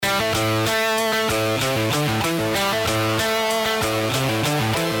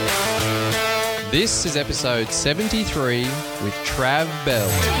This is episode 73 with Trav Bell.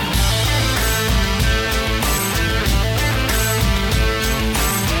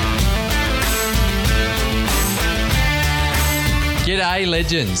 G'day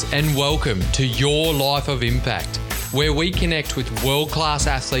legends and welcome to Your Life of Impact, where we connect with world-class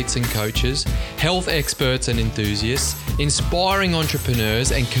athletes and coaches, health experts and enthusiasts, inspiring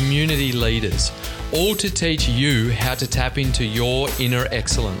entrepreneurs and community leaders, all to teach you how to tap into your inner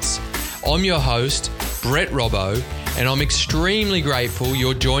excellence. I'm your host, Brett Robbo, and I'm extremely grateful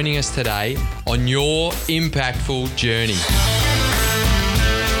you're joining us today on your impactful journey.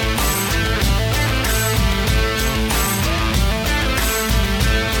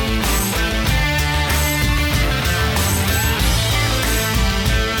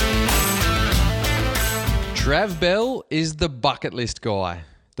 Trav Bell is the bucket list guy,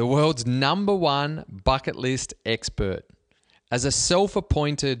 the world's #1 bucket list expert. As a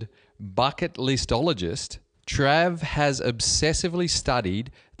self-appointed bucket listologist, Trav has obsessively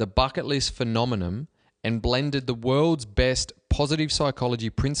studied the bucket list phenomenon and blended the world's best positive psychology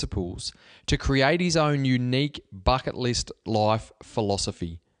principles to create his own unique bucket list life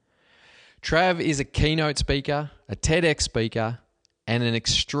philosophy. Trav is a keynote speaker, a TEDx speaker, and an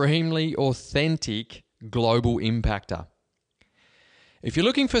extremely authentic global impactor. If you're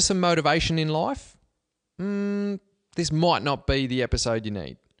looking for some motivation in life, this might not be the episode you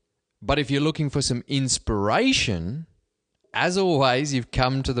need. But if you're looking for some inspiration, as always, you've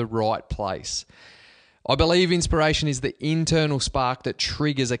come to the right place. I believe inspiration is the internal spark that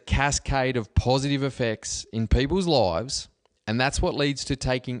triggers a cascade of positive effects in people's lives, and that's what leads to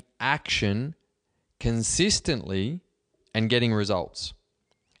taking action consistently and getting results.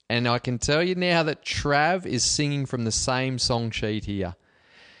 And I can tell you now that Trav is singing from the same song sheet here.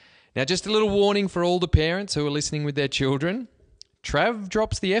 Now, just a little warning for all the parents who are listening with their children. Trav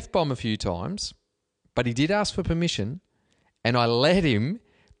drops the F-bomb a few times, but he did ask for permission, and I let him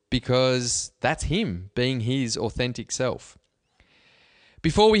because that's him being his authentic self.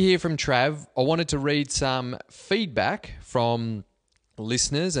 Before we hear from Trav, I wanted to read some feedback from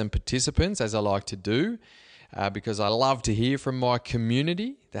listeners and participants, as I like to do, because I love to hear from my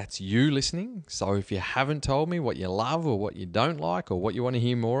community. That's you listening. So if you haven't told me what you love or what you don't like or what you want to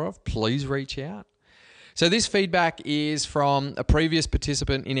hear more of, please reach out. So this feedback is from a previous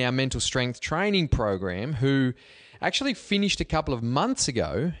participant in our mental strength training program who actually finished a couple of months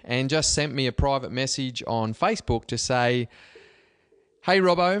ago and just sent me a private message on Facebook to say, "Hey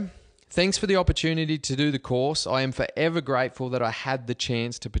Robbo, thanks for the opportunity to do the course. I am forever grateful that I had the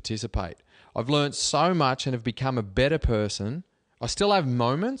chance to participate. I've learned so much and have become a better person. I still have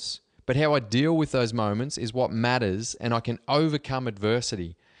moments, but how I deal with those moments is what matters, and I can overcome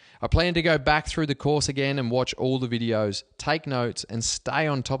adversity. I plan to go back through the course again and watch all the videos, take notes, and stay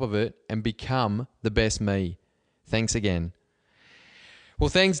on top of it and become the best me. Thanks again."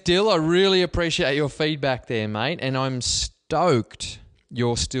 Well, thanks, Dill. I really appreciate your feedback there, mate, and I'm stoked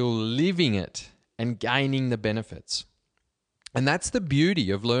you're still living it and gaining the benefits. And that's the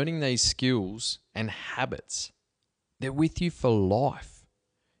beauty of learning these skills and habits. They're with you for life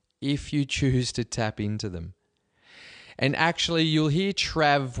if you choose to tap into them. And actually, you'll hear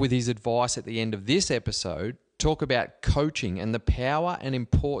Trav with his advice at the end of this episode talk about coaching and the power and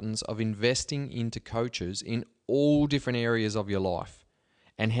importance of investing into coaches in all different areas of your life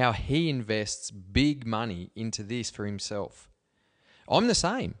and how he invests big money into this for himself. I'm the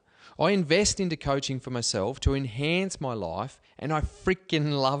same. I invest into coaching for myself to enhance my life, and I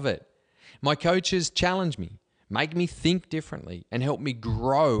freaking love it. My coaches challenge me, make me think differently, and help me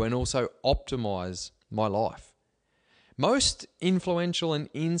grow and also optimize my life. Most influential and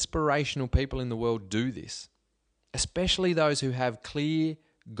inspirational people in the world do this, especially those who have clear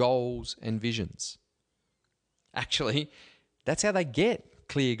goals and visions. Actually, that's how they get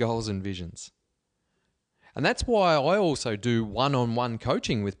clear goals and visions. And that's why I also do one-on-one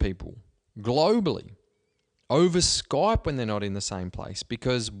coaching with people globally, over Skype when they're not in the same place,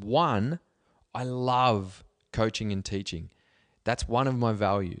 because one, I love coaching and teaching. That's one of my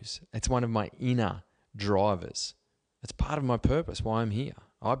values. It's one of my inner drivers. It's part of my purpose, why I'm here.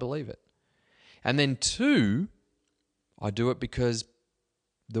 I believe it. And then two, I do it because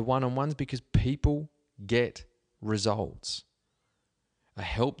the one-on-ones, because people get results. I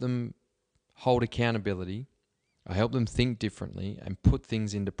help them hold accountability. I help them think differently and put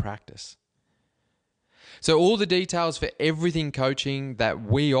things into practice. So all the details for everything coaching that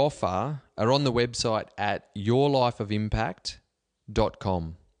we offer are on the website at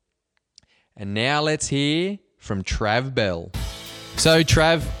yourlifeofimpact.com. And now let's hear from Trav Bell. So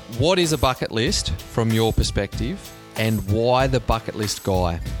Trav, what is a bucket list from your perspective, and why the bucket list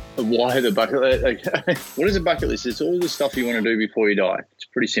guy? Why the bucket list? What is a bucket list? It's all the stuff you want to do before you die. It's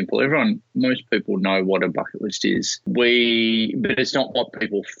pretty simple. Most people know what a bucket list is. But it's not what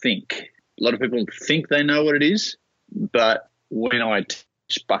people think. A lot of people think they know what it is, but when I teach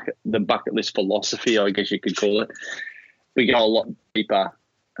the bucket list philosophy, I guess you could call it, we go a lot deeper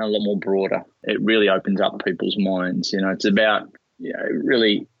and a lot more broader. It really opens up people's minds. It's about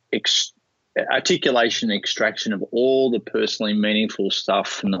really articulation, extraction of all the personally meaningful stuff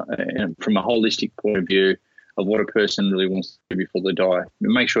from a holistic point of view of what a person really wants to do before they die.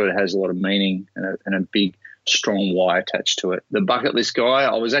 Make sure it has a lot of meaning and a big, strong why attached to it. The bucket list guy,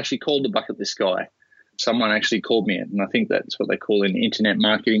 I was actually called the bucket list guy. Someone actually called me it, and I think that's what they call in internet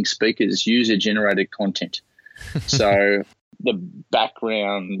marketing speakers, user-generated content. So the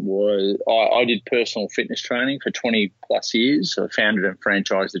background was I did personal fitness training for 20 plus years. I founded and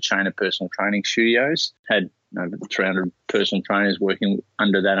franchised a chain of personal training studios, had over 300 personal trainers working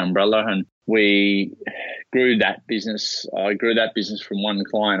under that umbrella, and we grew that business. I grew that business from one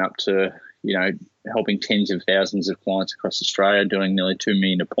client up to, helping tens of thousands of clients across Australia, doing nearly 2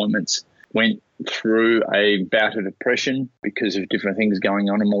 million appointments. Went through a bout of depression because of different things going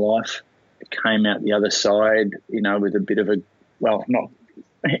on in my life. Came out the other side, with a bit of not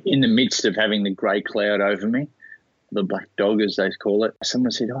in the midst of having the grey cloud over me, the black dog, as they call it.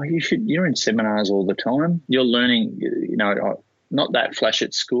 Someone said, you're in seminars all the time. You're learning, not that flash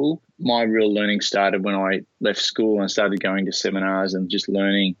at school. My real learning started when I left school and started going to seminars and just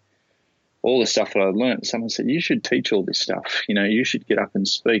learning all the stuff that I learned. Someone said, you should teach all this stuff. You should get up and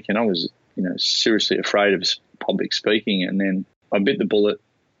speak. And I was, seriously afraid of public speaking. And then I bit the bullet,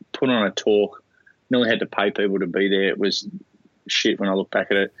 put on a talk, nearly had to pay people to be there. It was shit when I look back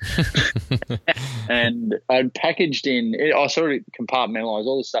at it. And I'd packaged I sort of compartmentalised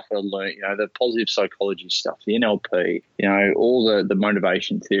all the stuff that I learned, the positive psychology stuff, the NLP, all the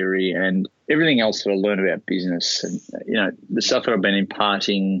motivation theory and everything else that I learned about business and, the stuff that I've been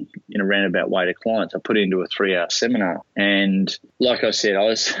imparting in a roundabout way to clients, I put into a 3-hour seminar. And like I said,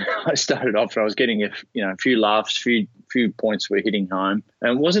 I started off and I was getting a few laughs, few points were hitting home.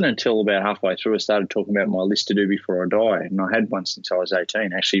 And it wasn't until about halfway through I started talking about my list to do before I die. And I had one since I was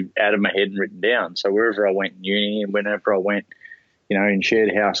 18, actually out of my head and written down. So wherever I went in uni and whenever I went, in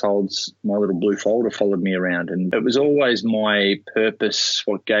shared households, my little blue folder followed me around. And it was always my purpose,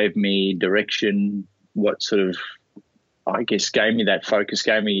 what gave me direction, what sort of, I guess, gave me that focus,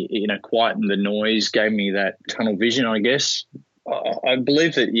 gave me, quietened the noise, gave me that tunnel vision, I guess. I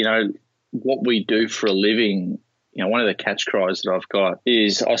believe that, what we do for a living, one of the catch cries that I've got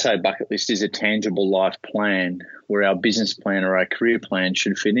is I say bucket list is a tangible life plan where our business plan or our career plan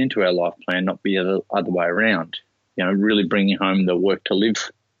should fit into our life plan, not be the other way around. Really bringing home the work to live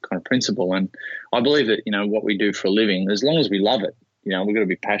kind of principle. And I believe that, what we do for a living, as long as we love it, we've got to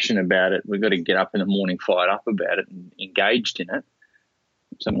be passionate about it. We've got to get up in the morning, fired up about it and engaged in it.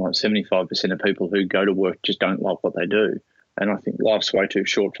 Something like 75% of people who go to work just don't love what they do. And I think life's way too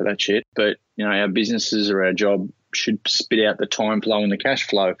short for that shit. But, our businesses or our job should spit out the time flow and the cash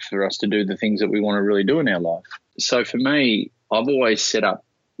flow for us to do the things that we want to really do in our life. So for me, I've always set up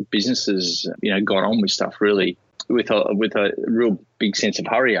businesses, got on with stuff really with a real big sense of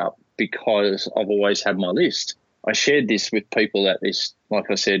hurry up because I've always had my list. I shared this with people at this, like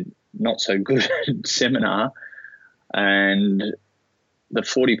I said, not so good seminar, and the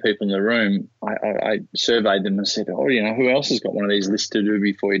 40 people in the room, I surveyed them and said, who else has got one of these lists to do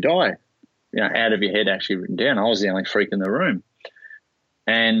before you die? Out of your head actually written down. I was the only freak in the room.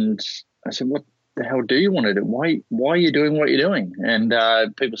 And I said, what the hell do you want to do? Why are you doing what you're doing? And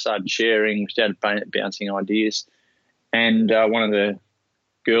people started sharing, started bouncing ideas. And one of the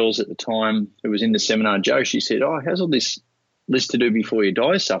girls at the time who was in the seminar, Jo, she said, how's all this list to do before you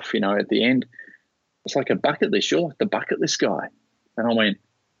die stuff, at the end? It's like a bucket list. You're like the bucket list guy. And I went,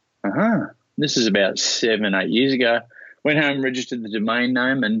 this is about 7-8 years ago. Went home, registered the domain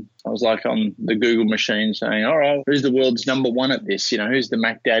name, and I was like on the Google machine saying, all right, who's the world's number one at this? Who's the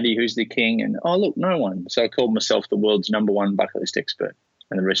Mac Daddy? Who's the king? And, look, no one. So I called myself the world's number one bucket list expert.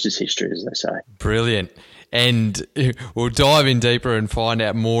 And the rest is history, as they say. Brilliant. And we'll dive in deeper and find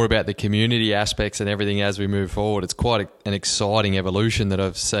out more about the community aspects and everything as we move forward. It's quite an exciting evolution that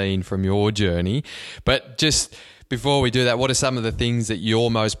I've seen from your journey. But just before we do that, what are some of the things that you're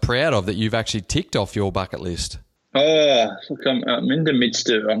most proud of that you've actually ticked off your bucket list? Look, I'm in the midst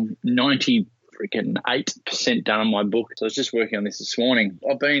of 98% done on my book. So I was just working on this morning.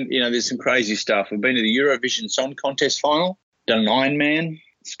 I've been, there's some crazy stuff. I've been to the Eurovision Song Contest final, done an Ironman,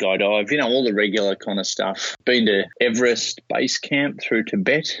 skydive, all the regular kind of stuff. Been to Everest Base Camp through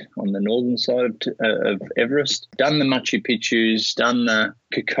Tibet on the northern side of Everest. Done the Machu Picchu's, done the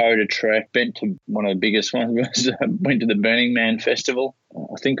Kokoda trek, been to one of the biggest ones, went to the Burning Man Festival.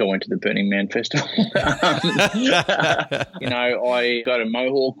 I think I went to the Burning Man Festival. I got a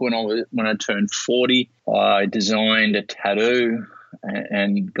mohawk when I turned 40. I designed a tattoo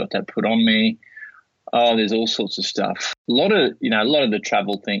and got that put on me. Oh, there's all sorts of stuff. A lot of the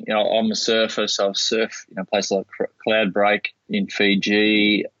travel thing. I'm a surfer, so I've surfed places like Cloudbreak in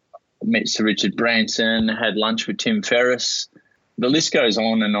Fiji. Met Sir Richard Branson, had lunch with Tim Ferriss. The list goes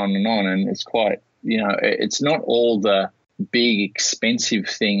on and on and on, and it's quite, it's not all the big expensive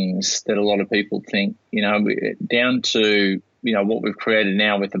things that a lot of people think. Down to what we've created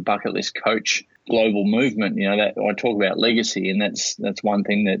now with the Bucket List Coach global movement, that I talk about legacy, and that's one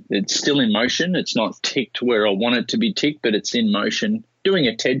thing that it's still in motion. It's not ticked where I want it to be ticked, but it's in motion. Doing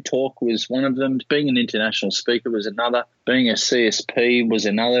a TED Talk was one of them. Being an international speaker was another. Being a CSP was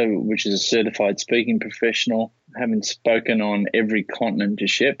another, which is a certified speaking professional. I haven't spoken on every continent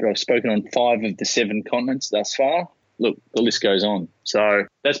just yet, but I've spoken on 5 of the 7 continents thus far. Look, the list goes on. So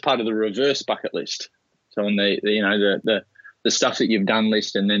that's part of the reverse bucket list. So on the stuff that you've done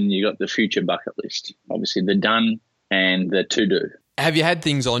list, and then you got the future bucket list. Obviously the done and the to do. Have you had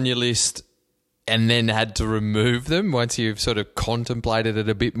things on your list and then had to remove them once you've sort of contemplated it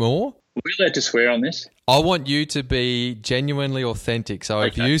a bit more? Are we allowed to swear on this? I want you to be genuinely authentic. So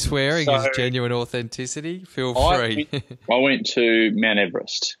if you swearing is genuine authenticity, feel free. I went to Mount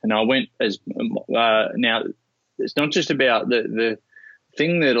Everest, and I went as now. It's not just about the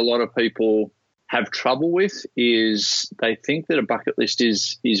thing that a lot of people have trouble with is they think that a bucket list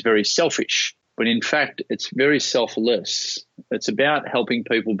is very selfish, but in fact it's very selfless. It's about helping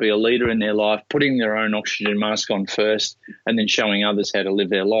people be a leader in their life, putting their own oxygen mask on first, and then showing others how to live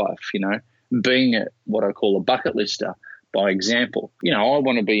their life, being what I call a bucket lister by example. I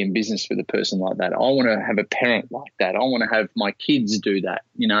want to be in business with a person like that. I want to have a parent like that. I want to have my kids do that.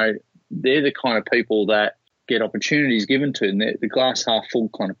 They're the kind of people that get opportunities given to them. They're the glass half full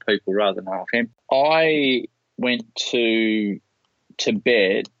kind of people rather than half empty. I went to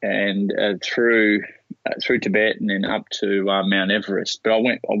Tibet and through Tibet and then up to Mount Everest. But I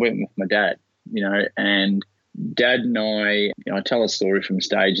went with my dad, and Dad and I tell a story from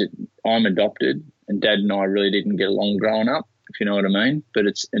stage that I'm adopted, and Dad and I really didn't get along growing up, if you know what I mean. But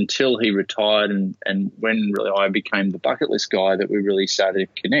it's until he retired and when really I became the bucket list guy that we really started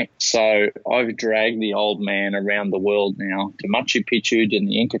to connect. So I've dragged the old man around the world now to Machu Picchu, did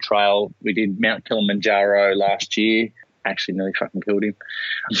the Inca Trail. We did Mount Kilimanjaro last year. Actually nearly fucking killed him.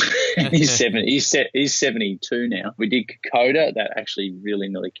 He's 72 now. We did Kokoda. That actually really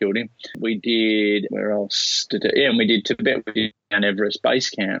nearly killed him. We did, where else? And we did Tibet. We did Mount Everest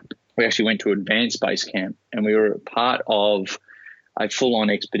Base Camp. We actually went to Advanced Base Camp, and we were part of a full-on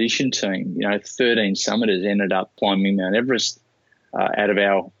expedition team. 13 summiters ended up climbing Mount Everest out of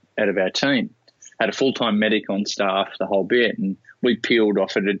our team. Had a full-time medic on staff, the whole bit, and we peeled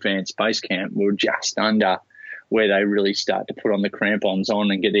off at Advanced Base Camp. We were just under where they really start to put on the crampons on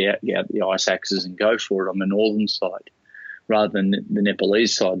and get out the ice axes and go for it on the northern side rather than the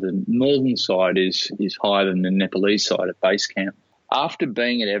Nepalese side. The northern side is higher than the Nepalese side at base camp. After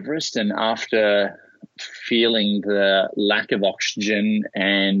being at Everest and after feeling the lack of oxygen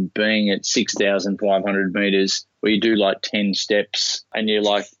and being at 6,500 metres where you do like 10 steps and you're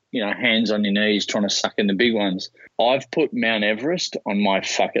like, hands on your knees trying to suck in the big ones, I've put Mount Everest on my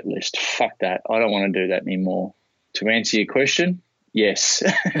bucket list. Fuck that. I don't want to do that anymore. To answer your question, yes.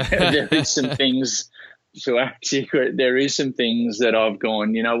 There is some things there is some things that I've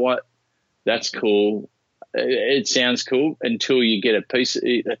gone, you know what, that's cool. It sounds cool until you get a taste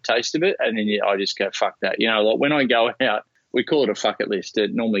of it, and then I just go, fuck that. Like when I go out, we call it a bucket list.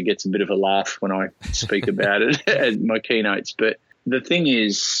 It normally gets a bit of a laugh when I speak about it at my keynotes. But the thing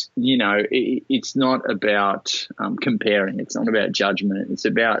is, it's not about comparing. It's not about judgment. It's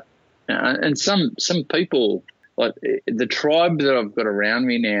about and some people. Like the tribe that I've got around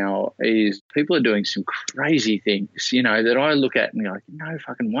me now is people are doing some crazy things, that I look at and go, no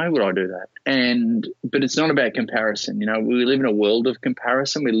fucking way would I do that. But it's not about comparison. We live in a world of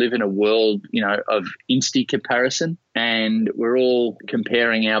comparison. We live in a world, of instant comparison, and we're all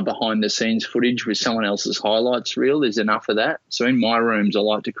comparing our behind the scenes footage with someone else's highlights reel. There's enough of that. So in my rooms, I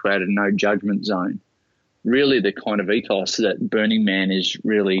like to create a no judgment zone. Really the kind of ethos that Burning Man is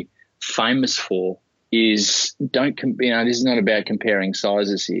really famous for is this is not about comparing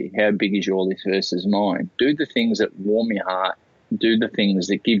sizes here. How big is your list versus mine? Do the things that warm your heart do the things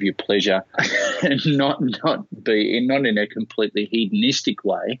that give you pleasure, and not in a completely hedonistic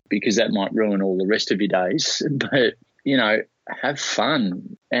way, because that might ruin all the rest of your days. But have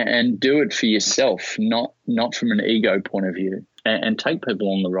fun and do it for yourself, not from an ego point of view, and take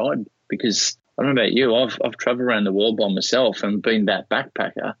people on the ride. Because I don't know about you, I've traveled around the world by myself and been that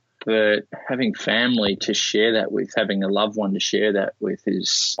backpacker. But having family to share that with, having a loved one to share that with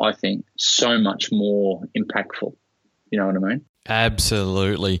is, I think, so much more impactful. You know what I mean?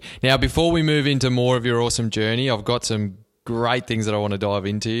 Absolutely. Now, before we move into more of your awesome journey, I've got some great things that I want to dive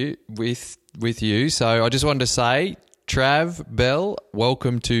into with you. So I just wanted to say, Trav Bell,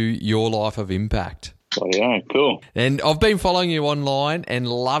 welcome to your life of impact. Oh, yeah, cool. And I've been following you online and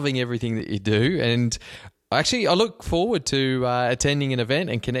loving everything that you do. And actually, I look forward to attending an event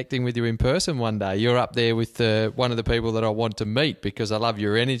and connecting with you in person one day. You're up there with one of the people that I want to meet, because I love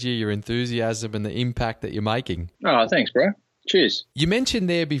your energy, your enthusiasm, and the impact that you're making. Oh, thanks, bro. Cheers. You mentioned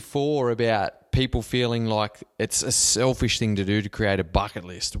there before about people feeling like it's a selfish thing to do to create a bucket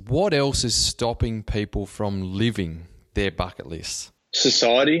list. What else is stopping people from living their bucket lists?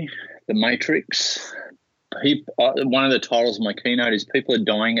 Society, the Matrix. One of the titles of my keynote is "People are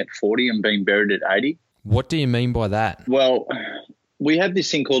dying at 40 and being buried at 80." What do you mean by that? Well, we have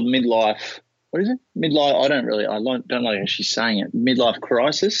this thing called midlife. What is it? Midlife. I don't like actually saying it. Midlife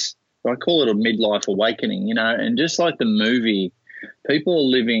crisis. I call it a midlife awakening. And just like the movie, people are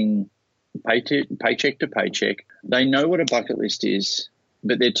living paycheck to paycheck. They know what a bucket list is,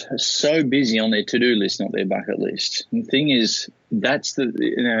 but they're so busy on their to-do list, not their bucket list. And the thing is,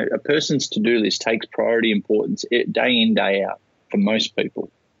 a person's to-do list takes priority importance day in, day out for most people.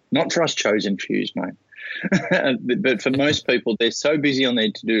 Not for us chosen fews, mate. But for most people, they're so busy on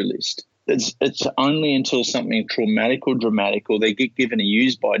their to-do list. It's only until something traumatic or dramatic, or they get given a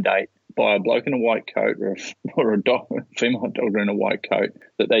use-by date by a bloke in a white coat or a female doctor in a white coat,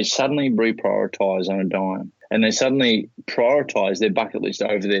 that they suddenly reprioritise on a dime, and they suddenly prioritise their bucket list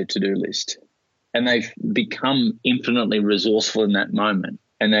over their to-do list. And they've become infinitely resourceful in that moment.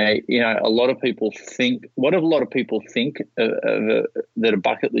 And a lot of people think that a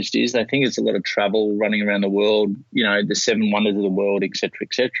bucket list is, they think it's a lot of travel, running around the world, the 7 wonders of the world, et cetera,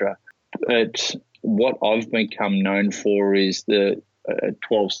 et cetera. But what I've become known for is the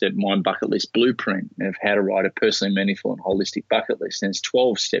 12-step My Bucket List blueprint of how to write a personally meaningful and holistic bucket list. And it's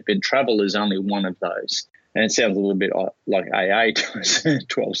 12-step, and travel is only one of those. And it sounds a little bit like AA,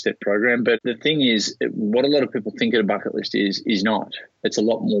 12-step program. But the thing is, what a lot of people think of a bucket list is not. It's a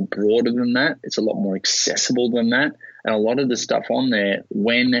lot more broader than that. It's a lot more accessible than that. And a lot of the stuff on there,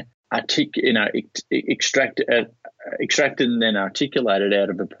 when extracted and then articulated out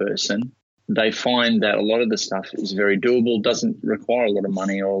of a person, they find that a lot of the stuff is very doable, doesn't require a lot of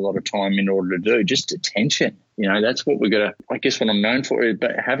money or a lot of time in order to do, just attention. That's what we're going to, I guess what I'm known for,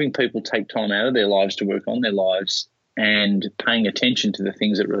 but having people take time out of their lives to work on their lives and paying attention to the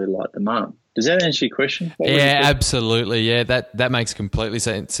things that really light them up. Does that answer your question? Yeah, absolutely. Yeah, that makes completely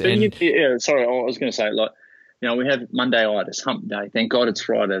sense. Sorry, I was going to say, we have Monday-itis, hump day. Thank God it's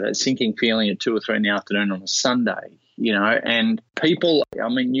Friday. That sinking feeling at 2 or 3 in the afternoon on a Sunday, and people,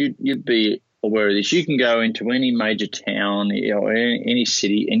 you'd be aware of this. You can go into any major town, any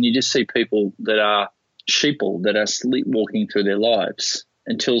city, and you just see people that are sheeple, that are sleepwalking through their lives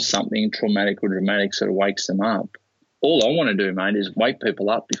until something traumatic or dramatic sort of wakes them up. All I want to do, mate, is wake people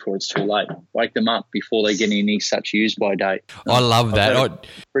up before it's too late. Wake them up before they get any such use-by date. I love that. I've had a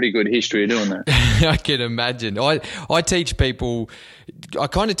pretty good history of doing that. I can imagine. I teach people, I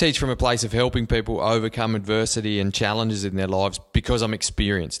kind of teach from a place of helping people overcome adversity and challenges in their lives because I'm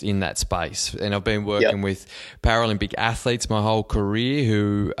experienced in that space. And I've been working with Paralympic athletes my whole career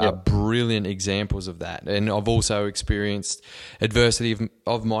who are brilliant examples of that. And I've also experienced adversity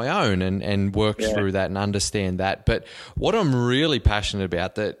of my own and worked through that and understand that. But what I'm really passionate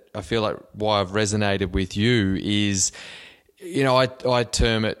about, that I feel like why I've resonated with you, is, I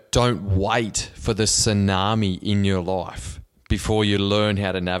term it, don't wait for the tsunami in your life before you learn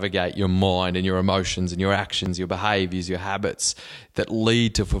how to navigate your mind and your emotions and your actions, your behaviors, your habits that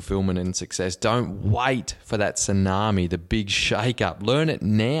lead to fulfillment and success. Don't wait for that tsunami, the big shake-up. Learn it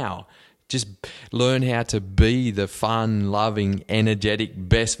now. Just learn how to be the fun, loving, energetic,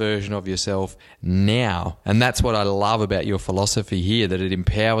 best version of yourself now. And that's what I love about your philosophy here, that it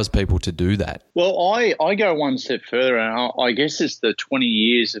empowers people to do that. Well, I go one step further, and I guess it's the 20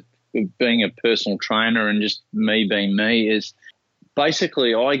 years of being a personal trainer and just me being me, is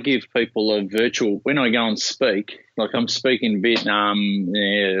basically I give people a virtual, when I go and speak, like I'm speaking in Vietnam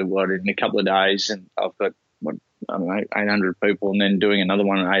in a couple of days, and I've got 800 people, and then doing another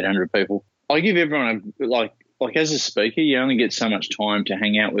one at 800 people. I give everyone like as a speaker, you only get so much time to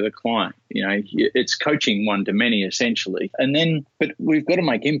hang out with a client. It's coaching one to many essentially. But we've got to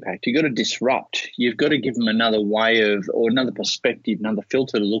make impact. You've got to disrupt. You've got to give them another way of, or another perspective, another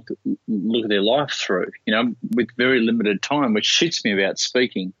filter to look at their life through, with very limited time, which shits me about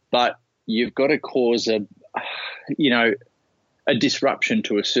speaking. But you've got to cause a disruption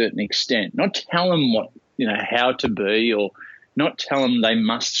to a certain extent. Not tell them how to be, or not tell them they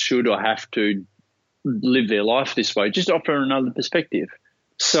must, should, or have to live their life this way. Just offer another perspective.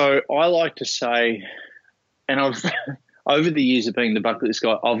 So I like to say, and I've over the years of being the bucket list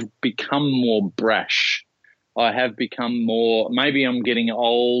guy, I've become more brash. I have become more, maybe I'm getting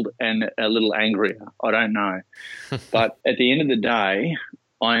old and a little angrier. I don't know. But at the end of the day,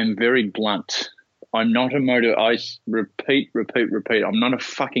 I am very blunt. I'm not I repeat. I'm not a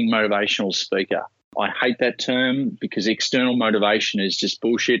fucking motivational speaker. I hate that term because external motivation is just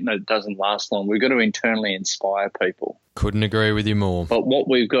bullshit and it doesn't last long. We've got to internally inspire people. Couldn't agree with you more. But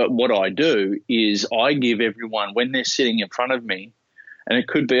what I do is I give everyone, when they're sitting in front of me, and it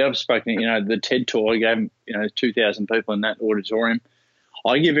could be, I've spoken, the TED Talk, I gave 2,000 people in that auditorium.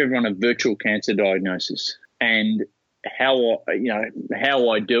 I give everyone a virtual cancer diagnosis, and how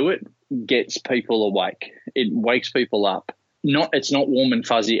I do it gets people awake. It wakes people up. It's not warm and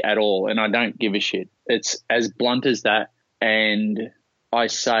fuzzy at all, and I don't give a shit. It's as blunt as that, and I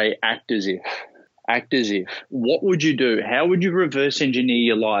say act as if. Act as if. What would you do? How would you reverse engineer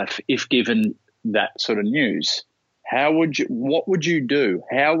your life if given that sort of news? What would you do?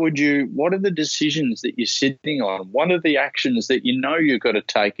 What are the decisions that you're sitting on? What are the actions that you've got to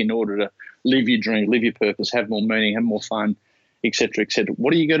take in order to live your dream, live your purpose, have more meaning, have more fun, et cetera, et cetera?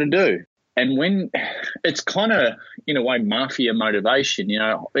 What are you going to do? And when it's kind of, in a way, mafia motivation,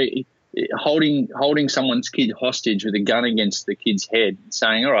 holding someone's kid hostage with a gun against the kid's head,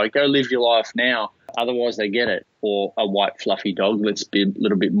 saying, all right, go live your life now, otherwise they get it. Or a white fluffy dog, let's be a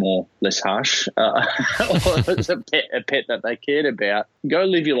little bit less harsh, or it's a pet that they cared about. Go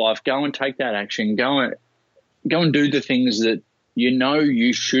live your life, go and take that action, go and do the things that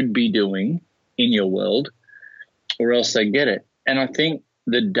you should be doing in your world, or else they get it. And I think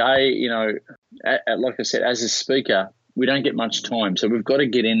the day, like I said, as a speaker, we don't get much time. So we've got to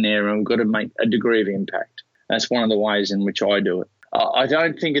get in there and we've got to make a degree of impact. That's one of the ways in which I do it. I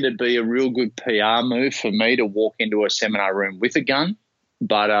don't think it'd be a real good PR move for me to walk into a seminar room with a gun,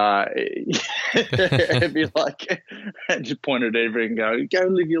 but it'd be like, just point at everyone and go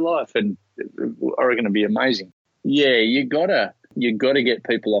live your life, and I reckon it'd be amazing. Yeah, you gotta get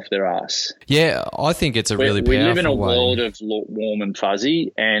people off their ass. Yeah, I think it's a really powerful way. We live in a world of warm and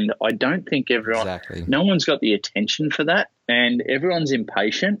fuzzy, and I don't think no one's got the attention for that, and everyone's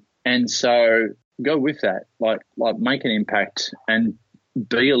impatient, and so go with that. Like make an impact and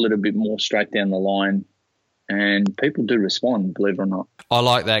be a little bit more straight down the line, and people do respond, believe it or not. I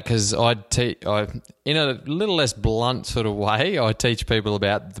like that because I in a little less blunt sort of way, I teach people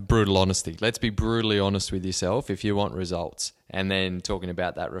about the brutal honesty. Let's be brutally honest with yourself if you want results, and then talking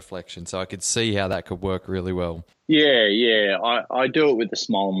about that reflection. So I could see how that could work really well. Yeah. I do it with a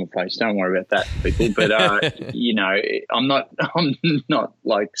smile on my face. Don't worry about that, people. But I'm not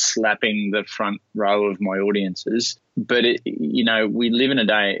like slapping the front row of my audiences. But we live in a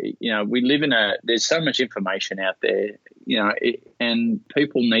day. There's so much information out there. And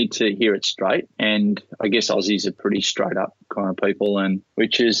people need to hear it straight. And I guess Aussies are pretty straight up kind of people, and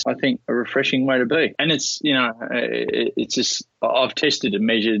which is, I think, a refreshing way to be. And it's it's just, I've tested and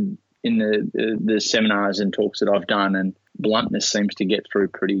measured in the seminars and talks that I've done, and bluntness seems to get through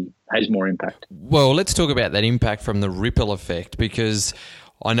has more impact. Well, let's talk about that impact from the ripple effect, because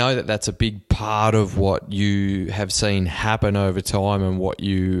I know that that's a big part of what you have seen happen over time and what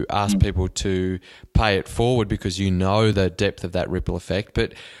you ask people to pay it forward, because you know the depth of that ripple effect.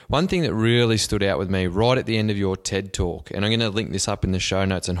 But one thing that really stood out with me right at the end of your TED Talk, and I'm going to link this up in the show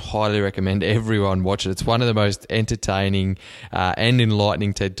notes and highly recommend everyone watch it. It's one of the most entertaining and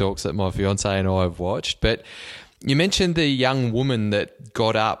enlightening TED Talks that my fiance and I have watched. But you mentioned the young woman that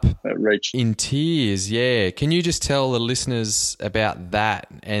got up in tears. Yeah. Can you just tell the listeners about that?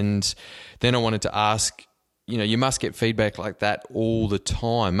 And then I wanted to ask, you must get feedback like that all the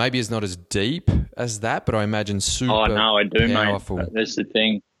time. Maybe it's not as deep as that, but I imagine super powerful. Oh, no, I do, mate. That's the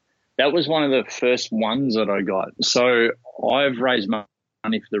thing. That was one of the first ones that I got. So I've raised money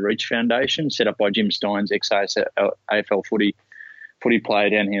for the Reach Foundation, set up by Jim Steins, ex-AFL footy footy player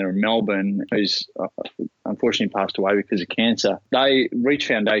down here in Melbourne who's unfortunately passed away because of cancer. They Reach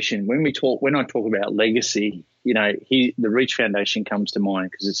Foundation. When I talk about legacy, the Reach Foundation comes to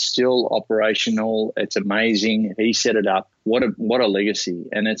mind because it's still operational. It's amazing. He set it up. What a legacy!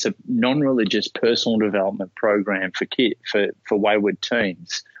 And it's a non-religious personal development program for wayward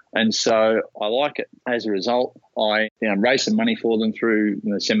teens. And so I like it. As a result, I raised some money for them through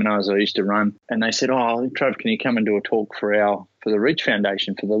the seminars I used to run. And they said, "Oh, Trav, can you come and do a talk for the Reach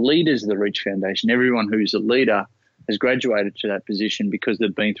Foundation, for the leaders of the Reach Foundation? Everyone who's a leader has graduated to that position because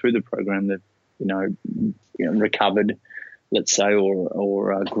they've been through the program. They've recovered, let's say,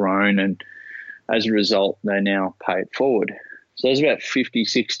 or grown, and as a result, they now pay it forward." So there's about 50,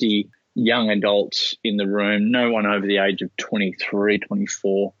 60 young adults in the room, no one over the age of 23,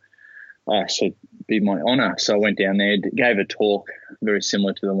 24. So it'd be my honour. So I went down there, gave a talk very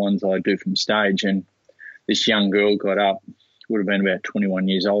similar to the ones I do from stage, and this young girl got up, would have been about 21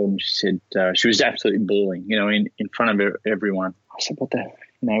 years old, and she said she was absolutely bawling, in front of everyone. I said,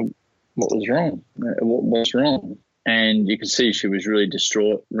 what was wrong? What's wrong? And you could see she was really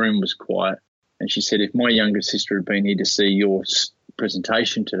distraught. The room was quiet. And she said, if my younger sister had been here to see your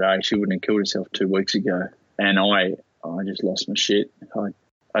presentation today, she wouldn't have killed herself 2 weeks ago. And I just lost my shit.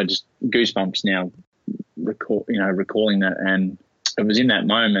 I just goosebumps now, recalling that. And it was in that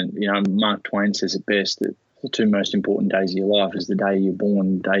moment, Mark Twain says it best, that the two most important days of your life is the day you're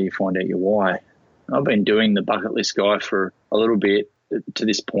born, the day you find out your why. I've been doing the bucket list guy for a little bit to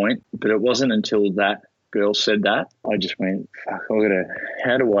this point, but it wasn't until that girl said that I just went, fuck,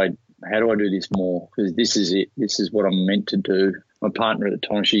 how do I do this more? Because this is it. This is what I'm meant to do. My partner at the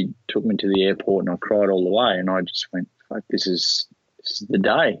time, she took me to the airport and I cried all the way, and I just went, fuck, this is the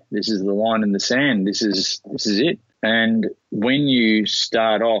day. This is the line in the sand. This is it. And when you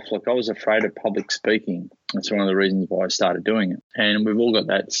start off, I was afraid of public speaking. That's one of the reasons why I started doing it. And we've all got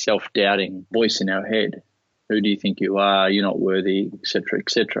that self-doubting voice in our head. Who do you think you are? You're not worthy, et cetera,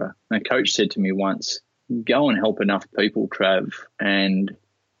 et cetera. And a coach said to me once, go and help enough people, Trav, and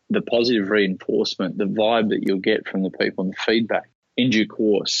the positive reinforcement, the vibe that you'll get from the people and the feedback, in due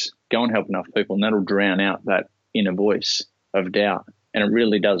course, go and help enough people, and that'll drown out that inner voice of doubt. And it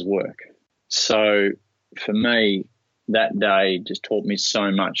really does work. So for me, that day just taught me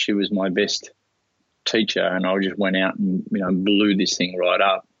so much. She was my best teacher, and I just went out and blew this thing right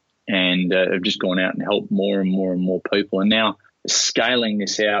up, and I've just gone out and helped more and more and more people. And now scaling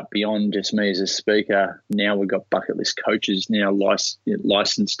this out beyond just me as a speaker, now we've got bucket list coaches now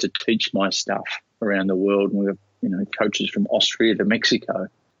licensed to teach my stuff around the world, and we've got coaches from Austria to Mexico.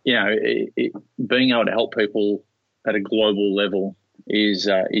 Being able to help people at a global level is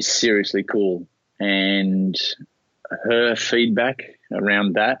seriously cool. And her feedback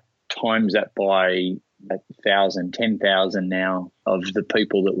around that, times that by 1,000, 10,000 now of the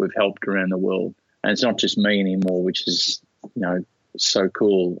people that we've helped around the world. And it's not just me anymore, which is, so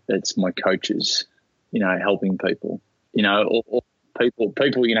cool. It's my coaches, helping people, or people,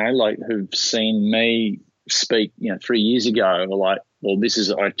 who've seen me speak, 3 years ago are like, well,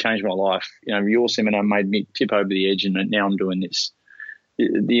 I changed my life. Your seminar made me tip over the edge, and now I'm doing this.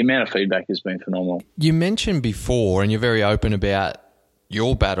 The amount of feedback has been phenomenal. You mentioned before, and you're very open about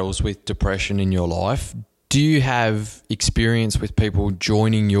your battles with depression in your life. Do you have experience with people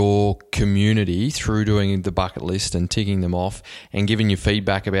joining your community through doing the bucket list and ticking them off and giving you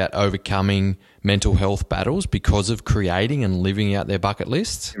feedback about overcoming mental health battles because of creating and living out their bucket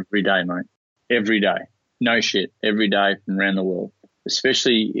lists? Every day, mate. Every day. No shit. Every day from around the world,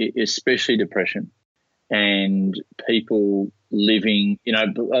 especially depression and people living,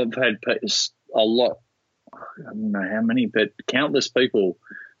 I've had a lot, I don't know how many, but countless people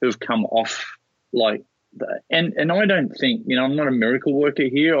who've come off and I don't think, I'm not a miracle worker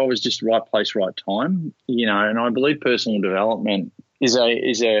here. I was just right place, right time, and I believe personal development is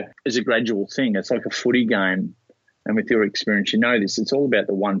a gradual thing. It's like a footy game. And with your experience, this, it's all about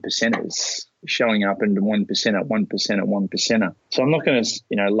the 1%ers showing up into 1%, 1%. So I'm not going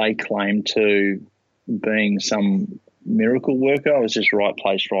to, lay claim to being some miracle worker. I was just right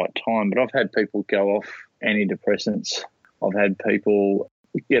place, right time. But I've had people go off antidepressants. I've had people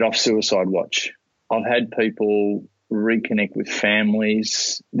get off suicide watch. I've had people reconnect with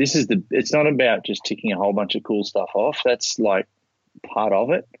families. It's not about just ticking a whole bunch of cool stuff off. That's like part of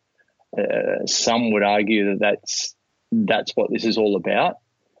it. Some would argue that that's what this is all about.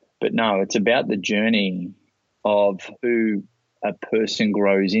 But no, it's about the journey of who a person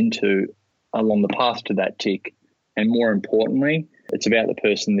grows into along the path to that tick. And more importantly, it's about the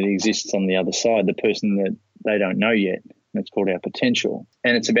person that exists on the other side, the person that they don't know yet. That's called our potential.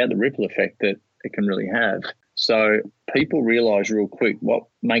 And it's about the ripple effect that it can really have. So people realise real quick what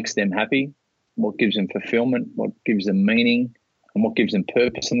makes them happy, what gives them fulfillment, what gives them meaning, and what gives them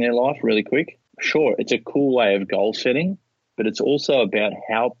purpose in their life really quick. Sure, it's a cool way of goal setting, but it's also about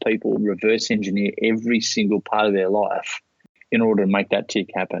how people reverse engineer every single part of their life in order to make that tick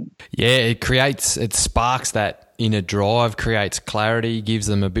happen. Yeah, it sparks that inner drive, creates clarity, gives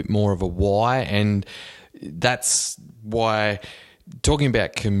them a bit more of a why. And that's why talking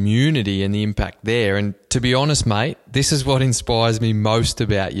about community and the impact there, and to be honest, mate, this is what inspires me most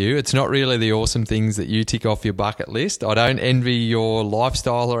about you. It's not really the awesome things that you tick off your bucket list. I don't envy your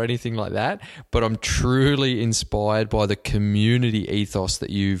lifestyle or anything like that, but I'm truly inspired by the community ethos that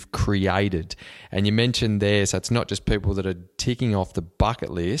you've created. And you mentioned there, so it's not just people that are ticking off the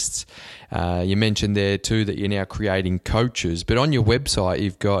bucket lists. You mentioned there too that you're now creating coaches, but on your website,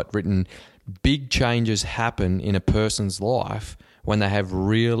 you've got written, big changes happen in a person's life when they have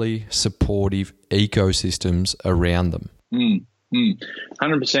really supportive ecosystems around them. 100%.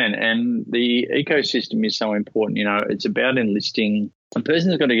 And the ecosystem is so important. You know, it's about enlisting. A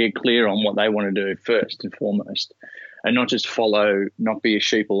person's got to get clear on what they want to do first and foremost, and not just not be a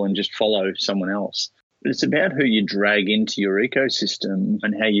sheeple and just follow someone else. But it's about who you drag into your ecosystem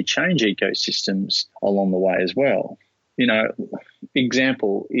and how you change ecosystems along the way as well. You know,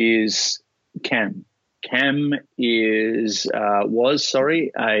 example is Cam. Cam was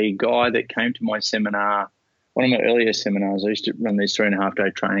a guy that came to my seminar, one of my earlier seminars. I used to run these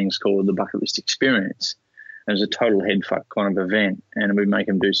 3.5-day trainings called the Bucket List Experience. It was a total headfuck kind of event, and we'd make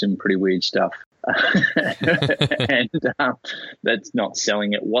them do some pretty weird stuff. And that's not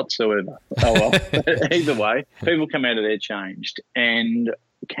selling it whatsoever. Oh well, either way, people come out of there changed. And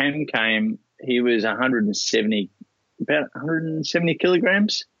Cam came, he was about 170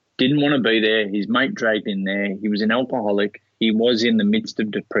 kilograms. Didn't want to be there. His mate dragged in there. He was an alcoholic. He was in the midst of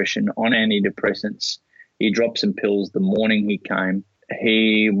depression on antidepressants. He dropped some pills the morning he came.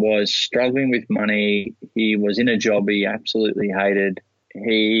 He was struggling with money. He was in a job he absolutely hated.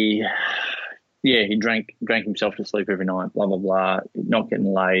 He drank himself to sleep every night, blah, blah, blah, not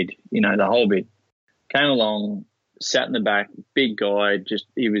getting laid, you know, the whole bit. Came along, sat in the back, big guy,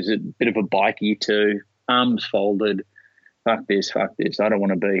 he was a bit of a bikie too, arms folded. Fuck this, I don't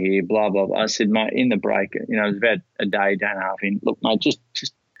want to be here, blah, blah, blah. I said, mate, in the break, you know, it was about a day and a half in, look, mate, just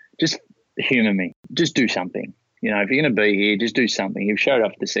humour me. Just do something. You know, if you're going to be here, just do something. You've showed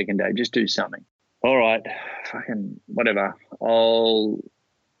up the second day, just do something. All right, fucking whatever. I don't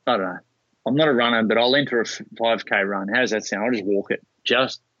know. I'm not a runner, but I'll enter a 5K run. How does that sound? I'll just walk it.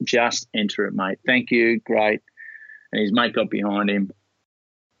 Just enter it, mate. Thank you, great. And his mate got behind him.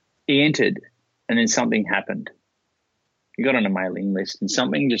 He entered, and then something happened. He got on a mailing list and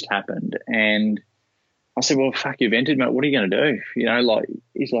something just happened. And I said, well, fuck, you've entered, mate. What are you going to do? You know, like,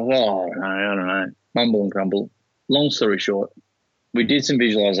 he's like, oh, no, I don't know. Mumble and grumble. Long story short, we did some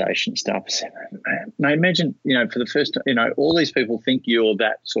visualization stuff. I said, mate, imagine, you know, for the first time, you know, all these people think you're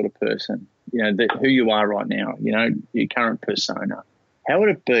that sort of person, you know, who you are right now, you know, your current persona. How would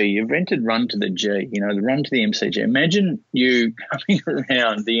it be? You've entered Run to the G, you know, the Run to the MCG. Imagine you coming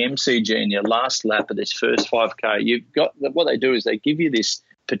around the MCG in your last lap of this first 5K. You've got, what they do is they give you this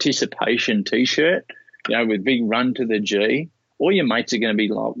participation T-shirt, you know, with big Run to the G. All your mates are going to be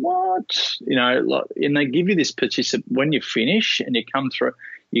like, what? You know, like, and they give you this when you finish and you come through,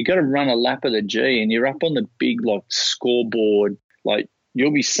 you got to run a lap of the G and you're up on the big, like, scoreboard, like,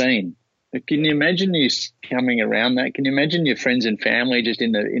 you'll be seen. Can you imagine you coming around that? Can you imagine your friends and family just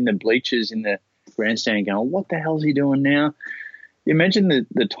in the bleachers in the grandstand going, what the hell's he doing now? You imagine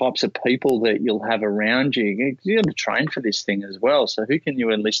the types of people that you'll have around you. You got to train for this thing as well. So who can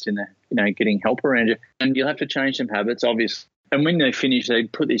you enlist in getting help around you? And you'll have to change some habits, obviously. And when they finish, they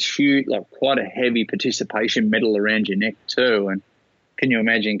put this huge, like, quite a heavy participation medal around your neck too. And can you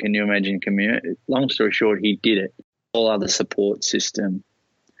imagine? Long story short, he did it. All other support system.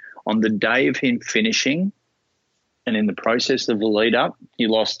 On the day of him finishing and in the process of the lead up, he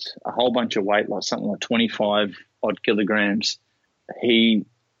lost a whole bunch of weight, like something like 25 odd kilograms. He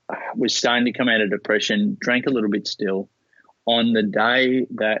was starting to come out of depression, drank a little bit still. On the day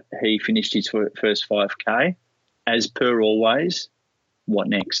that he finished his first 5K, as per always, what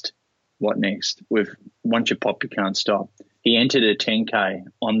next? With once you pop, you can't stop. He entered a 10K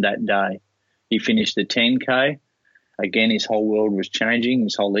on that day. He finished the 10K. Again, his whole world was changing,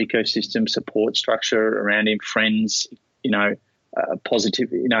 his whole ecosystem, support structure around him, friends, you know,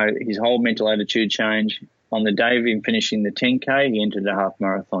 positive, you know, his whole mental attitude change. On the day of him finishing the 10K, he entered a half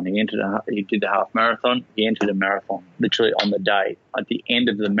marathon. He did the half marathon. He entered a marathon, literally on the day. At the end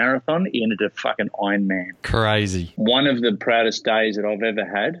of the marathon, he entered a fucking Ironman. Crazy. One of the proudest days that I've ever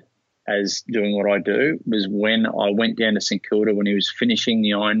had. as doing what I do was when I went down to St Kilda when he was finishing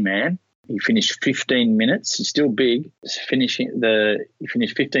the Ironman. He finished 15 minutes. He's still big. He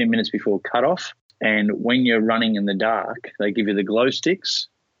finished 15 minutes before cutoff. And when you're running in the dark, they give you the glow sticks,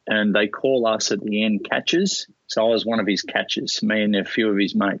 and they call us at the end catchers. So I was one of his catchers, me and a few of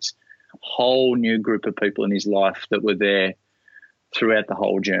his mates. A whole new group of people in his life that were there throughout the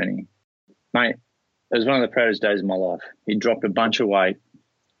whole journey. Mate, it was one of the proudest days of my life. He dropped a bunch of weight,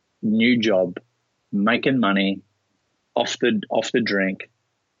 new job, making money, off the drink.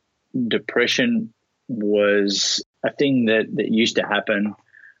 Depression was a thing that used to happen.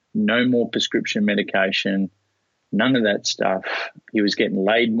 No more prescription medication, none of that stuff. He was getting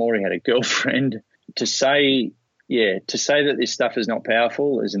laid more. He had a girlfriend. To say that this stuff is not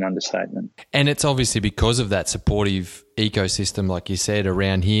powerful is an understatement. And it's obviously because of that supportive ecosystem, like you said,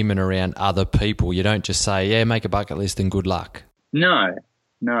 around him and around other people. You don't just say, yeah, make a bucket list and good luck. No,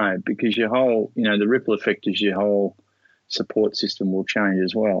 because your whole, the ripple effect is your whole support system will change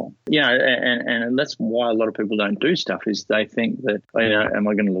as well. And that's why a lot of people don't do stuff is they think that, am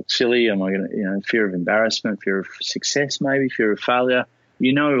I going to look silly? Am I going to, fear of embarrassment, fear of success, maybe fear of failure.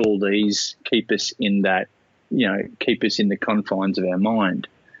 All these keep us in that, keep us in the confines of our mind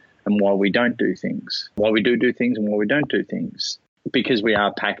and why we don't do things, why we do things and why we don't do things. Because we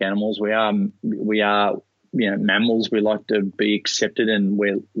are pack animals. We are mammals. We like to be accepted and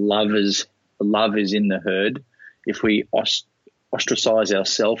where love is in the herd. If we ostracize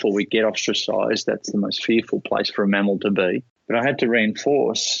ourselves or we get ostracized, that's the most fearful place for a mammal to be. But I had to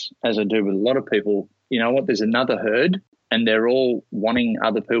reinforce, as I do with a lot of people, there's another herd and they're all wanting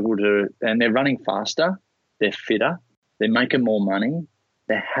other people and they're running faster, they're fitter, they're making more money,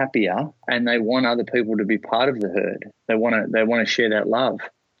 they're happier, and they want other people to be part of the herd. They want to share that love.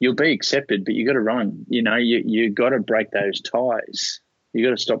 You'll be accepted, but you got to run. You got to break those ties. You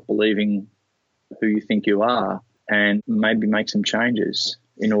got to stop believing who you think you are and maybe make some changes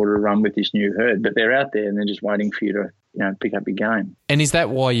in order to run with this new herd. But they're out there and they're just waiting for you to, pick up your game. And is that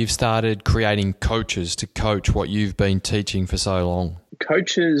why you've started creating coaches to coach what you've been teaching for so long?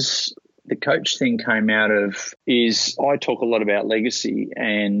 Coaches, the coach thing came out of is I talk a lot about legacy,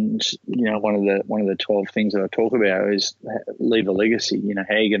 and one of the 12 things that I talk about is leave a legacy.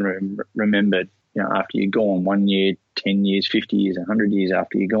 How you going to remember after you're gone, 1 year, 10 years, 50 years, 100 years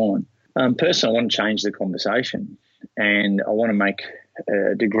after you're gone. Personally, I want to change the conversation, and I want to make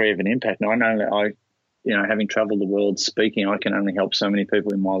a degree of an impact. And I know that having travelled the world speaking, I can only help so many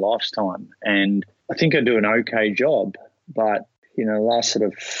people in my lifetime, and I think I do an okay job. But the last sort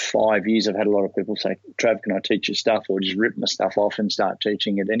of 5 years, I've had a lot of people say, "Trav, can I teach you stuff?" or just rip my stuff off and start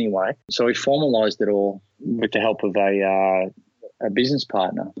teaching it anyway. So we formalised it all with the help of a business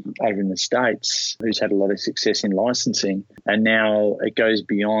partner over in the States who's had a lot of success in licensing. And now it goes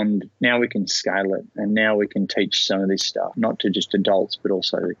beyond, now we can scale it and now we can teach some of this stuff, not to just adults, but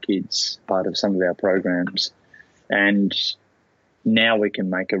also the kids, part of some of our programs. And now we can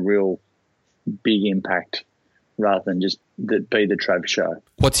make a real big impact rather than just be the Trav show.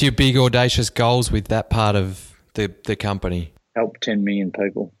 What's your big audacious goals with that part of the company? Help 10 million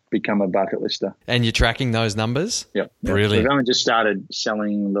people become a bucket lister. And you're tracking those numbers? Yep. Brilliant. We've only just started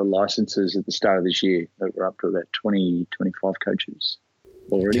selling the licenses at the start of this year. We're up to about 20, 25 coaches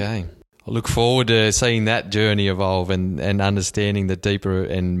already. Okay. I look forward to seeing that journey evolve and understanding the deeper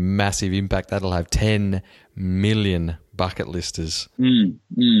and massive impact that'll have. 10 million bucket listers. When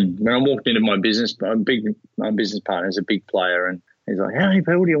I walked into my business partner is a big player, and he's like, "How many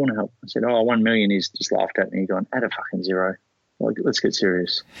people do you want to help?" I said, 1 million. He's just laughed at me, going, "Add a fucking zero. Like, let's get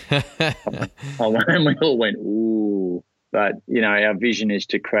serious." And we all went, ooh. But, our vision is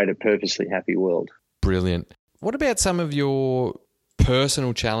to create a purposely happy world. Brilliant. What about some of your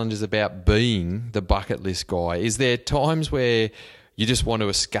personal challenges about being the bucket list guy? Is there times where you just want to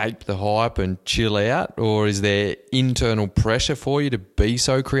escape the hype and chill out, or is there internal pressure for you to be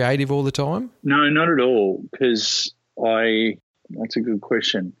so creative all the time? No, not at all, because that's a good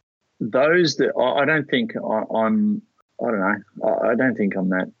question. Those that I don't think I don't think I'm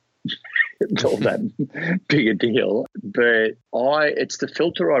that all that big a deal, but it's the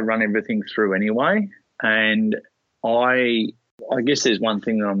filter I run everything through anyway. And I guess there's one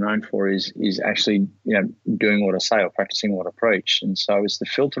thing that I'm known for is actually, doing what I say or practicing what I preach. And so it's the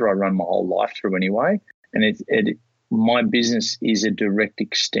filter I run my whole life through anyway. And my business is a direct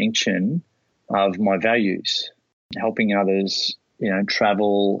extension of my values. Helping others,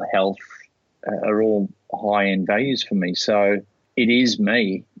 travel, health, are all high-end values for me. So it is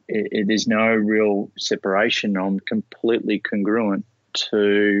me. There's no real separation. I'm completely congruent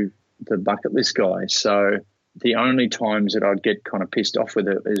to the bucket list guy. So the only times that I'd get kind of pissed off with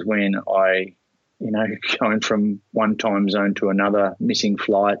it is when I, going from one time zone to another, missing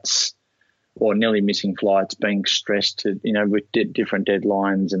flights or nearly missing flights, being stressed to, with different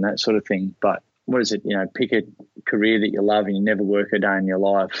deadlines and that sort of thing. But what is it? Pick a career that you love and you never work a day in your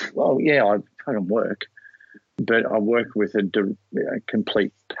life. Well, yeah, I fucking work, but I work with a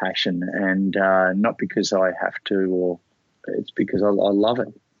complete passion, and not because I have to, or it's because I love it.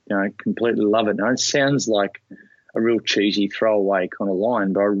 Completely love it. Now, it sounds like a real cheesy throwaway kind of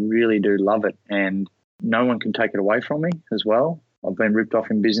line, but I really do love it, and no one can take it away from me as well. I've been ripped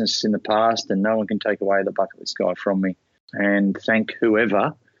off in business in the past, and no one can take away the bucket list guy from me. And thank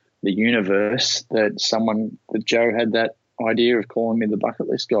whoever, the universe, that Joe had that idea of calling me the bucket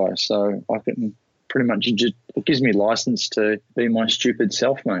list guy. So I can pretty much it gives me license to be my stupid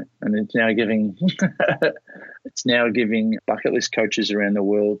self, mate. And it's now giving bucket list coaches around the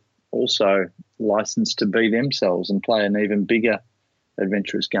world also license to be themselves and play an even bigger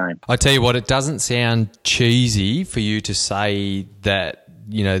adventurous game. I tell you what, it doesn't sound cheesy for you to say that,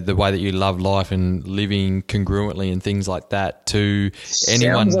 the way that you love life and living congruently and things like that to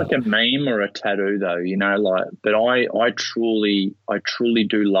anyone. Sounds like a meme or a tattoo though, but I truly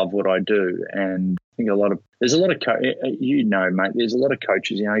do love what I do. And I think there's a lot of mate, there's a lot of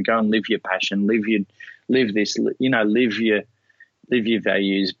coaches, go and live your passion, live your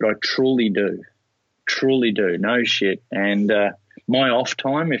values, but I truly do, no shit. And my off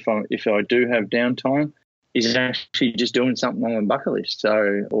time, if I do have downtime, is actually just doing something on my bucket list,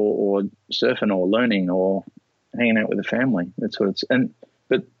 so or surfing or learning or hanging out with the family. That's what it's.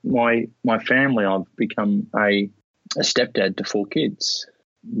 But my family, I've become a stepdad to 4 kids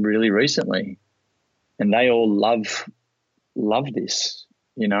really recently, and they all love this,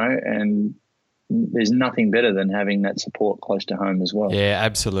 and there's nothing better than having that support close to home as well. Yeah,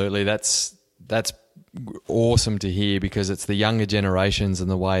 absolutely. That's awesome to hear, because it's the younger generations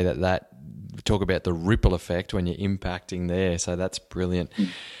and the way that talk about the ripple effect when you're impacting there. So that's brilliant.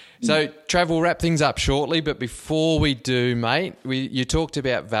 So, Trav, we'll wrap things up shortly, but before we do, mate, you talked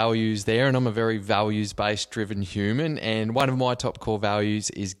about values there, and I'm a very values-based driven human, and one of my top core values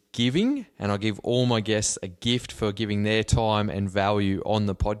is giving, and I give all my guests a gift for giving their time and value on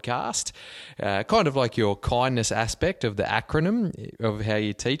the podcast, kind of like your kindness aspect of the acronym of how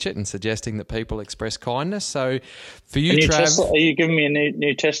you teach it and suggesting that people express kindness. So for you, Trav... Tesla? Are you giving me a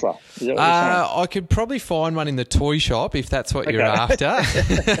new Tesla? Is that what you're saying? I could probably find one in the toy shop if that's what you're after.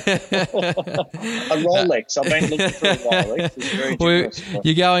 A Rolex. I've been looking for a Rolex. It's very generous.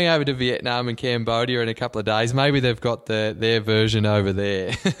 You're going over to Vietnam and Cambodia in a couple of days. Maybe they've got their version over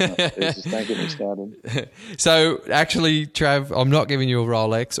there. Jesus, don't get me started. So actually, Trav, I'm not giving you a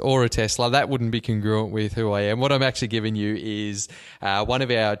Rolex or a Tesla. That wouldn't be congruent with who I am. What I'm actually giving you is one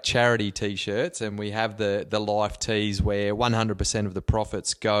of our charity T-shirts, and we have the Life Tees where 100% of the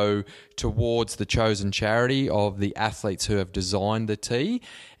profits go towards the chosen charity of the athletes who have designed the tee.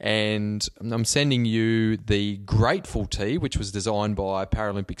 And I'm sending you the Grateful tee, which was designed by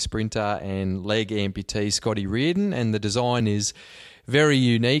Paralympic sprinter and leg amputee Scotty Reardon, and the design is very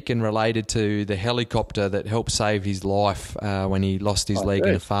unique and related to the helicopter that helped save his life when he lost his leg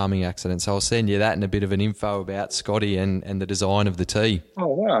in a farming accident. So I'll send you that and a bit of an info about Scotty and the design of the tee. Oh,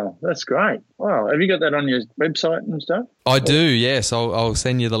 wow. That's great. Wow. Have you got that on your website and stuff? I do, yes. I'll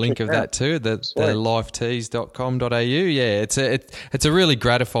send you the link of that too, the lifetees.com.au. Yeah, it's a really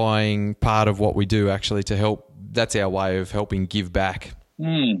gratifying part of what we do actually to help. That's our way of helping give back.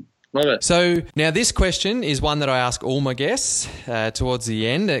 Love it. So now this question is one that I ask all my guests towards the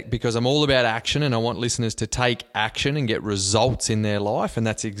end, because I'm all about action and I want listeners to take action and get results in their life, and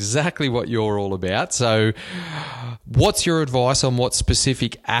that's exactly what you're all about. So what's your advice on what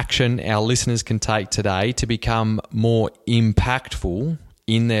specific action our listeners can take today to become more impactful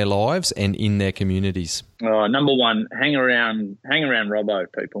in their lives and in their communities? Number one, hang around Robbo,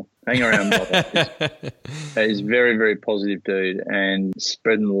 people. Hang around Robbo. He's a very, very positive dude and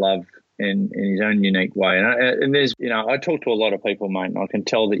spreading the love in his own unique way. And there's, I talk to a lot of people, mate, and I can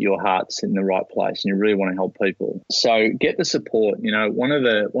tell that your heart's in the right place and you really want to help people. So get the support. One of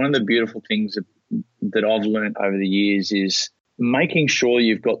the beautiful things that I've learned over the years is making sure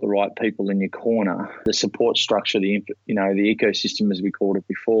you've got the right people in your corner, the support structure, the ecosystem, as we called it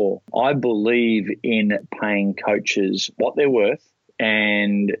before. I believe in paying coaches what they're worth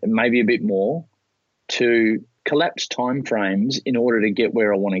and maybe a bit more to collapse timeframes in order to get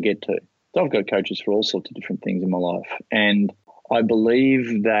where I want to get to. So I've got coaches for all sorts of different things in my life. And I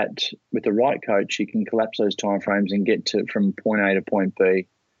believe that with the right coach, you can collapse those timeframes and get to from point A to point B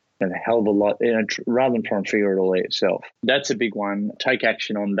a hell of a lot, rather than trying to figure it all out yourself. That's a big one. Take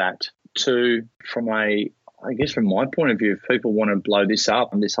action on that. Two, from a I guess from my point of view, if people want to blow this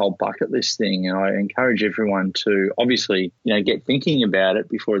up and this whole bucket list thing, and I encourage everyone to obviously, get thinking about it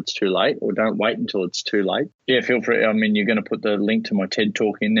before it's too late, or don't wait until it's too late. Yeah, feel free. I mean, you're going to put the link to my TED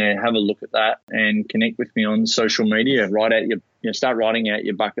Talk in there. Have a look at that and connect with me on social media. Start writing out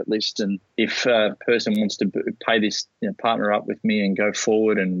your bucket list. And if a person wants to pay this, partner up with me and go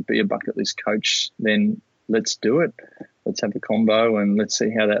forward and be a bucket list coach, then let's do it. Let's have a combo and let's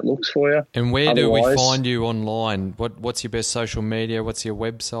see how that looks for you. And where do we find you online? What's your best social media? What's your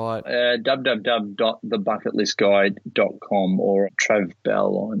website? www.thebucketlistguy.com or Trav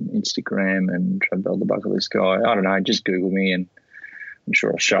Bell on Instagram and Trav Bell the Bucket List Guy. I don't know, just Google me and I'm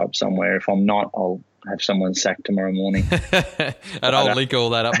sure I'll show up somewhere. If I'm not, I'll have someone sacked tomorrow morning. And I'll link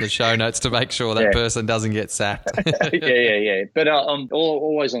all that up in the show notes to make sure that person doesn't get sacked. Yeah. But I'm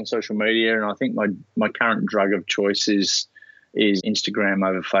always on social media, and I think my current drug of choice is Instagram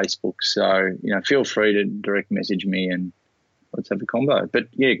over Facebook. So, feel free to direct message me and let's have a combo. But,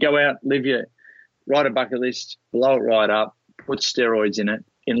 go out, write a bucket list, blow it right up, put steroids in it,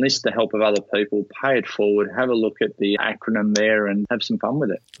 enlist the help of other people, pay it forward, have a look at the acronym there and have some fun with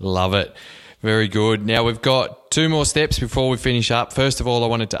it. Love it. Very good. Now, we've got 2 more steps before we finish up. First of all, I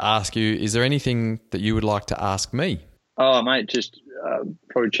wanted to ask you, is there anything that you would like to ask me? Oh, mate, just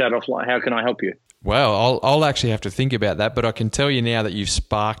probably chat off like, how can I help you? Well, I'll actually have to think about that, but I can tell you now that you've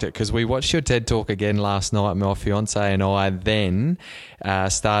sparked it because we watched your TED Talk again last night. My fiance and I then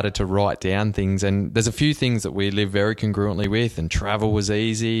started to write down things, and there's a few things that we live very congruently with, and travel was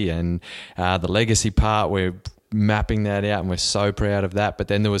easy, and the legacy part, we're mapping that out and we're so proud of that. But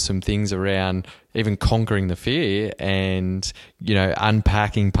then there was some things around even conquering the fear and,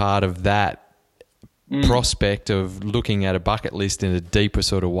 unpacking part of that prospect of looking at a bucket list in a deeper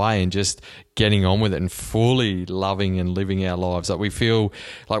sort of way and just getting on with it and fully loving and living our lives. Like we feel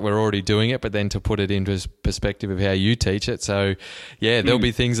like we're already doing it, but then to put it into perspective of how you teach it. So there'll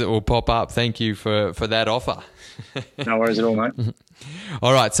be things that will pop up. Thank you for that offer. No worries at all, mate.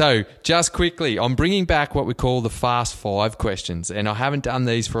 All right. So just quickly, I'm bringing back what we call the Fast 5 questions, and I haven't done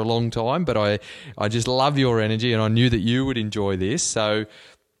these for a long time, but I just love your energy and I knew that you would enjoy this. So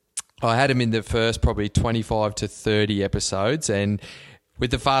I had them in the first probably 25 to 30 episodes, and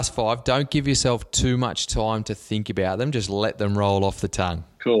with the Fast 5, don't give yourself too much time to think about them. Just let them roll off the tongue.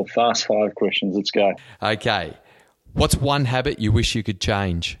 Cool. Fast 5 questions. Let's go. Okay. What's one habit you wish you could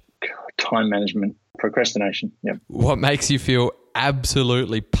change? Time management. Procrastination. Yep. What makes you feel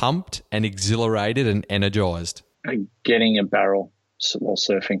absolutely pumped and exhilarated and energized? Getting a barrel while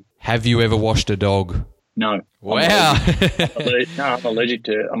surfing. Have you ever washed a dog? No. Wow. I'm allergic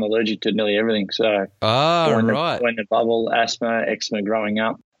to nearly everything. So, right. When the bubble, asthma, eczema growing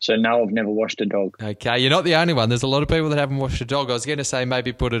up. So, no, I've never washed a dog. Okay, you're not the only one. There's a lot of people that haven't washed a dog. I was going to say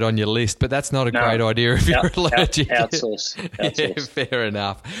maybe put it on your list, but that's not a great idea if you're allergic. Outsource. Yeah, fair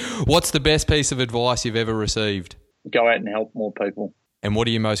enough. What's the best piece of advice you've ever received? Go out and help more people. And what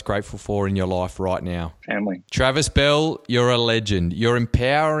are you most grateful for in your life right now? Family. Travis Bell, you're a legend. You're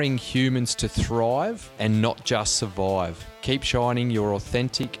empowering humans to thrive and not just survive. Keep shining your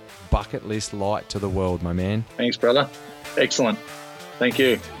authentic bucket list light to the world, my man. Thanks, brother. Excellent. Thank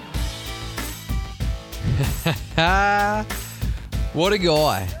you. What a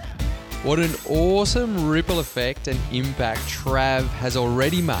guy. What an awesome ripple effect and impact Trav has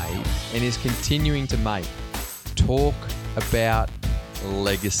already made and is continuing to make. Talk about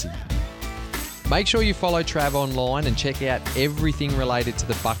legacy. Make sure you follow Trav online and check out everything related to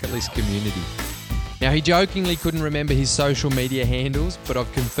the bucket list community. Now, he jokingly couldn't remember his social media handles, but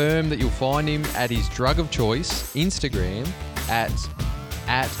I've confirmed that you'll find him at his drug of choice, Instagram, at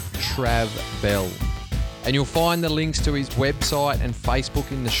Trav Bell. And you'll find the links to his website and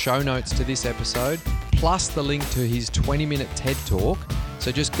Facebook in the show notes to this episode, plus the link to his 20-minute TED Talk.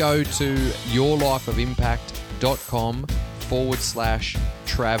 So just go to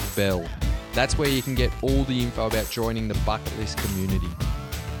yourlifeofimpact.com/Trav Bell. That's where you can get all the info about joining the bucket list community.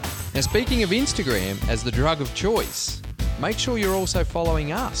 Now, speaking of Instagram as the drug of choice, make sure you're also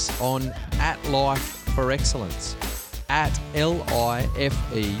following us on @LifeForExcellence,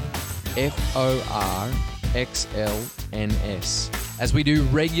 @LifeForXLNS, as we do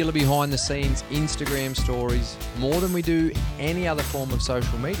regular behind the scenes Instagram stories more than we do any other form of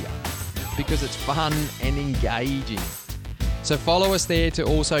social media, because it's fun and engaging. So follow us there to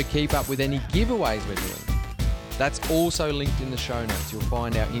also keep up with any giveaways we're doing. That's also linked in the show notes. You'll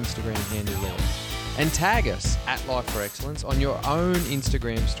find our Instagram handle there. And tag us @LifeForExcellence on your own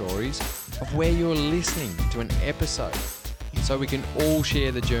Instagram stories of where you're listening to an episode, so we can all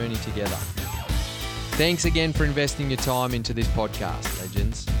share the journey together. Thanks again for investing your time into this podcast,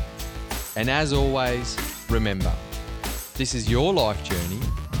 legends. And as always, Remember, this is your life journey,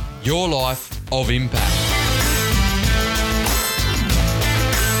 your life of impact.